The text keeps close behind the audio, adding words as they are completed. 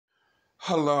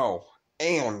Hello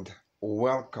and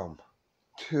welcome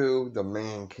to the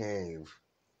Man Cave.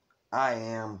 I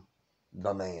am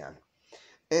the man.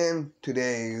 In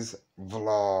today's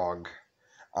vlog,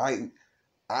 I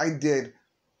I did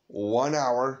 1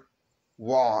 hour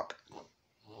walk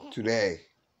today.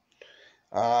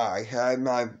 I had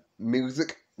my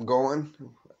music going.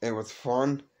 It was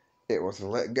fun. It was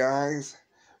lit, guys.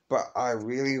 But I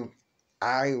really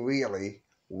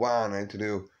wanted to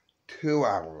do 2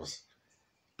 hours.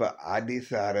 But I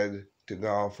decided to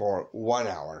go for 1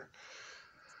 hour.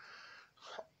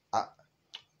 I,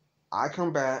 I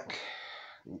come back,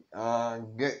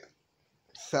 get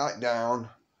sat down,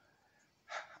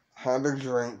 have a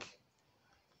drink,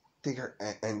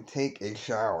 and take a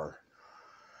shower.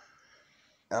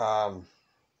 Um,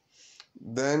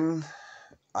 then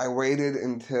I waited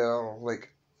until like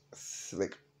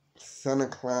 7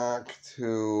 o'clock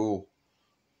to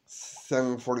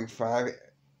 7:45,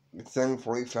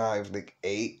 7:45, like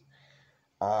 8.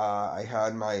 I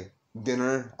had my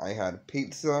dinner. I had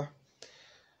pizza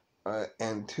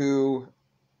and two.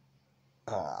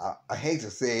 I hate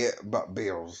to say it, but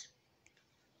beers.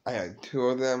 I had two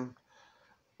of them.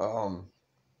 Um,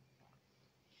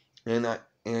 and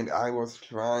I was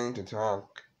trying to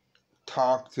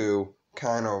talk to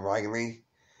Conor Riley,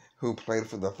 who played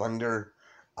for the Thunder.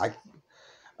 I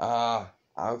uh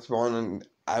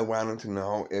I wanted to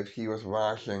know if he was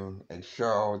watching a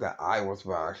show that I was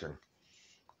watching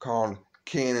called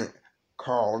Cannon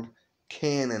called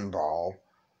Cannonball,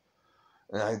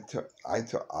 and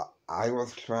I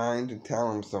was trying to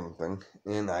tell him something,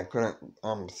 and I couldn't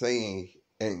say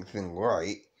anything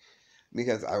right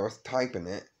because I was typing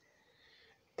it,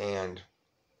 and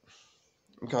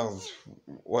because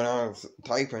when I was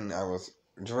typing, I was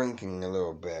drinking a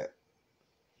little bit,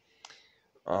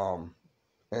 um,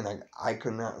 and I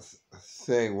could not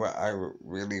say what I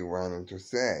really wanted to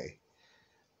say.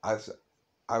 I, s-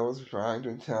 I was trying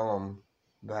to tell him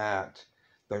that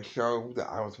the show that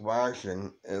I was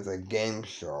watching is a game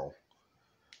show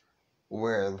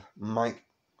with Mike,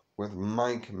 what's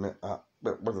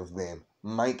his name?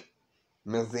 Mike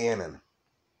Mizanin.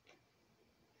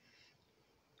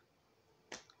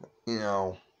 You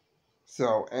know,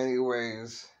 so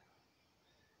anyways,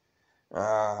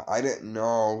 I didn't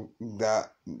know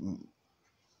that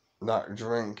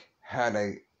drink had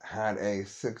a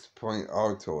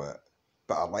 6.0 to it,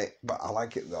 but I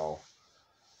like it though.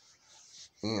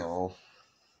 You know,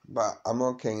 but I'm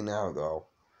okay now though.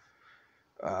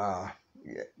 Uh,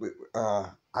 yeah,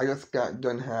 I just got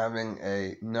done having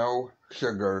a no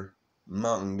sugar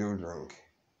Mountain Dew drink.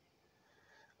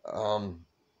 Um,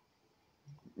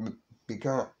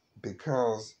 because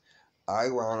because I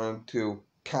wanted to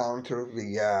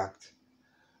counteract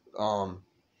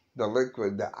the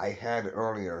liquid that I had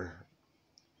earlier.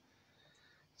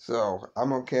 So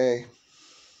I'm okay.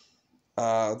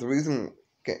 The reason,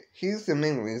 okay, here's the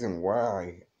main reason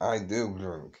why I do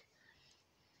drink.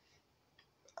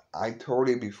 I told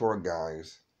you before,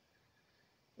 guys,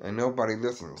 and nobody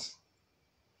listens.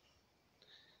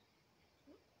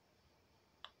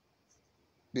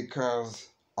 Because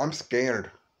I'm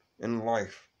scared in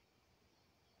life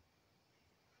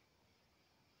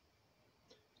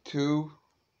to,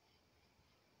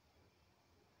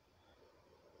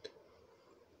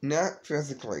 not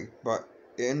physically, but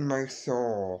in my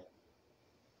soul,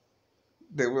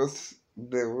 there was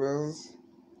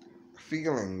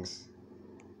feelings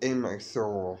in my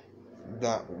soul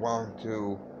that want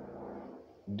to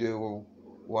do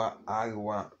what I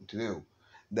want to do.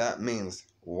 That means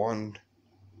one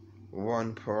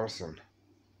person.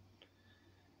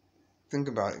 Think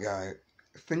about it, guy.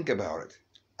 Think about it.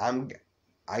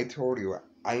 I told you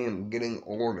I am getting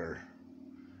older.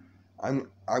 I'm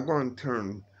going to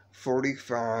turn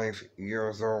 45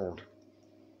 years old.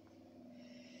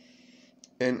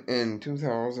 And in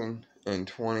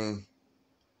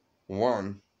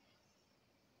 2021,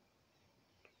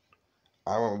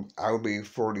 I will be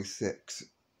 46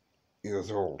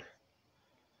 years old.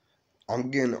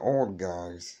 I'm getting old,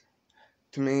 guys.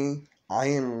 To me, I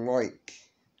am like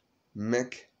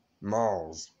Mick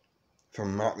Mars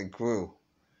from Motley Crue,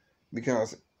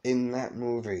 because in that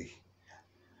movie,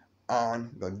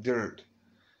 On the Dirt,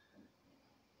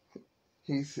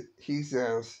 he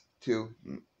says to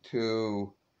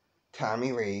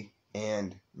Tommy Lee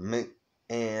and Mick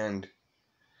and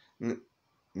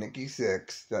Nikki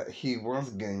Sixx that he was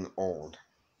getting old.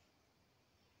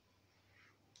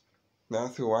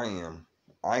 That's who I am.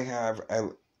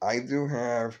 I do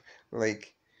have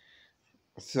like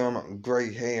some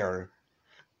gray hair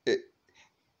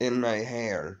in my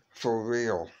hair for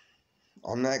real.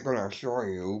 I'm not gonna show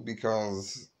you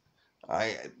because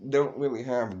I don't really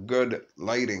have good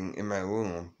lighting in my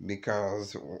room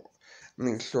because let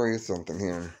me show you something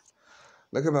here.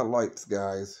 Look at my lights,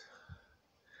 guys.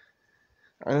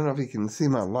 I don't know if you can see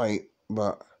my light,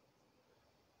 but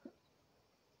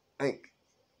like,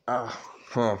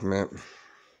 oh man.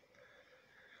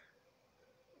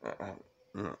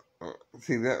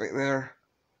 See that right there?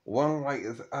 One light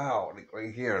is out, like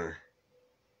right here.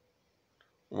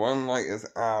 One light is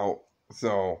out,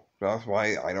 so that's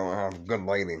why I don't have good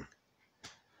lighting.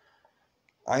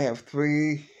 I have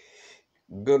 3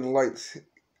 good lights,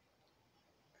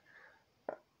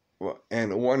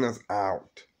 and one is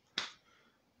out.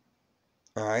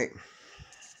 Alright?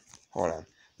 Hold on.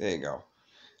 There you go.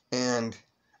 And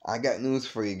I got news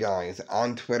for you guys.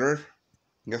 On Twitter,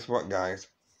 guess what, guys?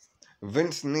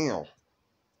 Vince Neil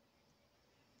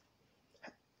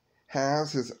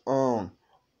has his own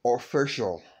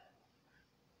official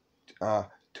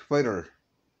Twitter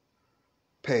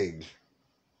page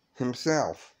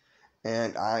himself,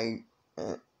 and and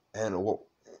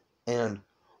and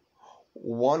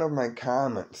one of my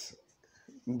comments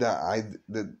that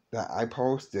I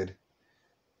posted,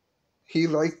 he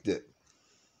liked it.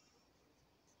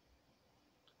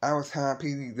 I was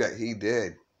happy that he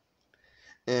did,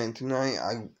 and tonight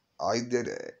I did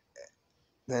it.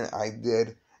 Then I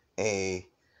did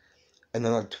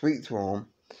another tweet to him,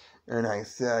 and I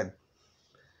said,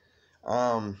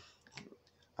 I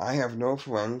have no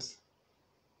friends.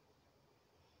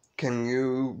 Can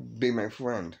you be my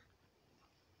friend?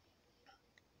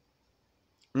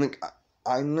 Like,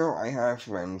 I know I have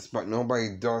friends, but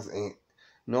nobody does ain't.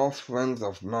 No friends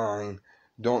of mine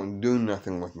don't do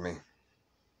nothing with me.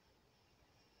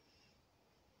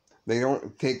 They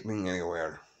don't take me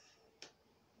anywhere.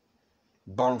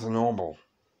 Barnes & Noble,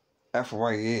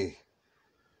 FYE,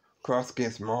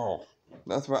 Crossgates Mall.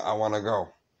 That's where I want to go.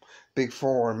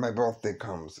 Before my birthday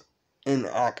comes in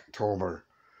October.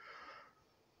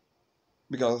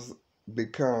 Because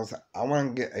I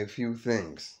want to get a few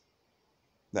things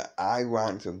that I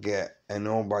want to get and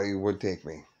nobody would take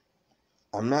me.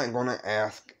 I'm not going to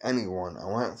ask anyone. I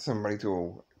want somebody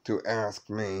to ask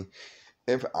me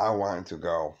if I want to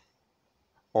go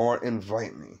or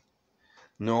invite me.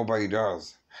 Nobody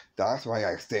does. That's why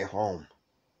I stay home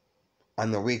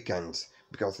on the weekends,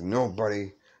 because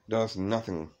nobody does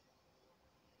nothing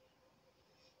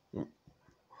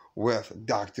with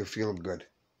Dr. Feelgood,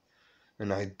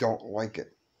 and I don't like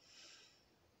it.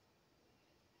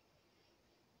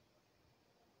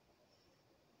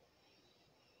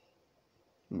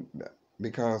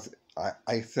 Because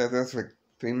I said this like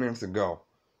 3 minutes ago.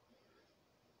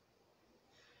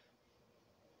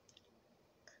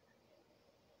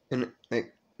 And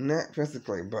like, not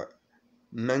physically, but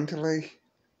mentally,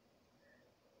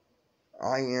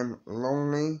 I am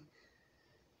lonely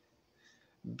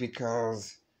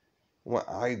because what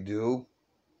I do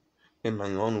in my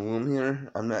own room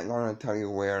here, I'm not gonna tell you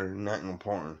where, not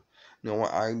important. You know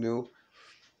what I do?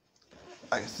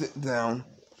 I sit down,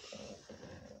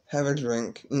 have a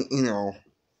drink, you know,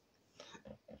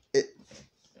 it,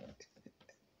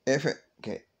 if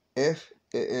it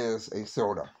is a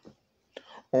soda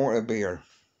or a beer,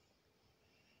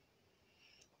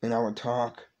 and I would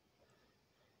talk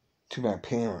to my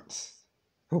parents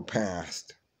who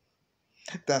passed.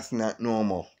 That's not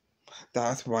normal.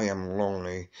 That's why I'm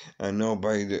lonely, and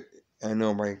nobody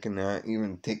cannot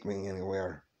even take me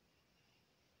anywhere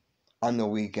on the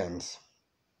weekends.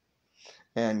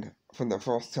 And for the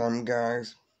first time,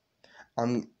 guys,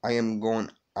 I am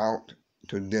going out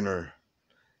to dinner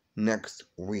next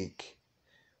week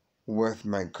with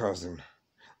my cousin,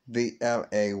 the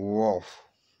L.A. Wolf.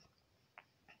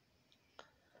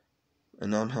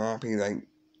 And I'm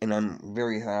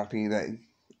very happy that,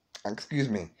 excuse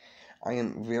me, I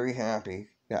am very happy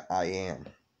that I am.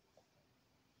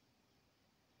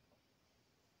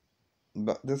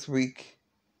 But this week,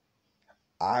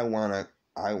 I want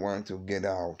to get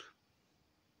out.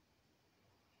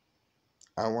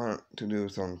 I want to do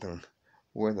something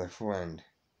with a friend,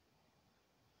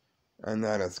 and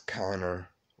that is Connor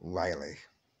Riley.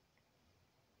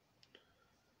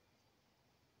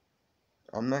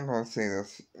 I'm not gonna say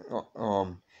this.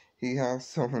 He has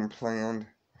something planned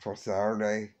for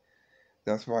Saturday.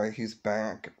 That's why he's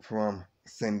back from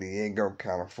San Diego,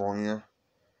 California.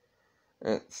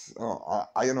 It's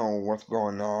I don't know what's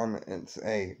going on. It's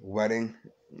a wedding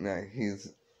that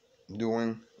he's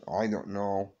doing. I don't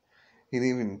know. He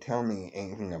didn't even tell me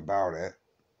anything about it.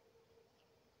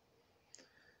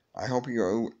 I hope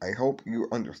you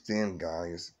understand,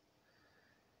 guys.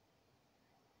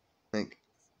 Like,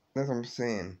 that's what I'm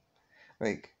saying.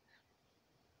 Like,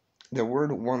 the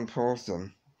word one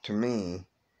person to me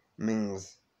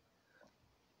means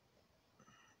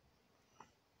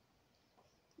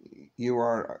you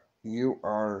are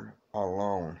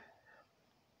alone.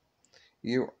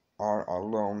 You are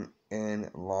alone in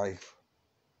life.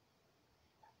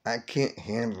 I can't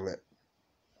handle it.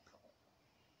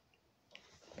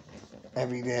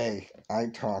 Every day I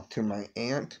talk to my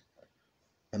aunt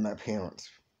and my parents,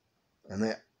 and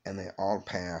they all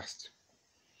passed,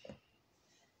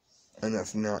 and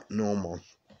that's not normal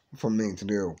for me to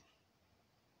do.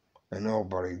 And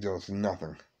nobody does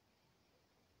nothing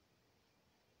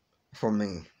for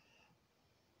me.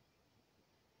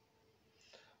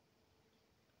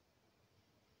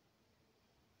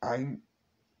 I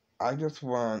I just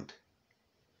want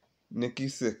Nikki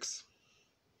Sixx,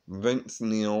 Vince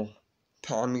Neil,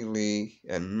 Tommy Lee,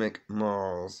 and Mick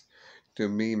Mars to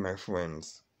be my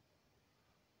friends.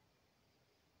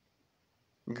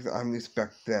 Because I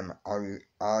respect them.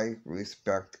 I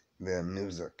respect their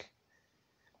music.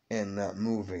 And that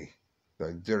movie,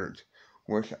 The Dirt,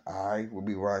 which I will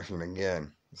be watching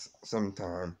again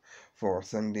sometime for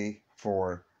Sunday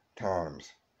 4 times.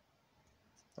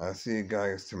 I'll see you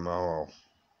guys tomorrow.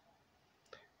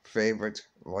 Favorite,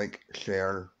 like,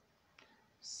 share,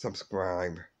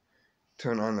 subscribe,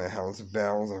 turn on the house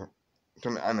bells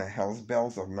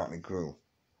of Motley Crue.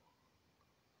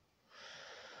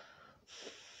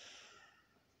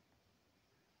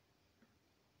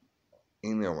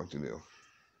 You know what to do.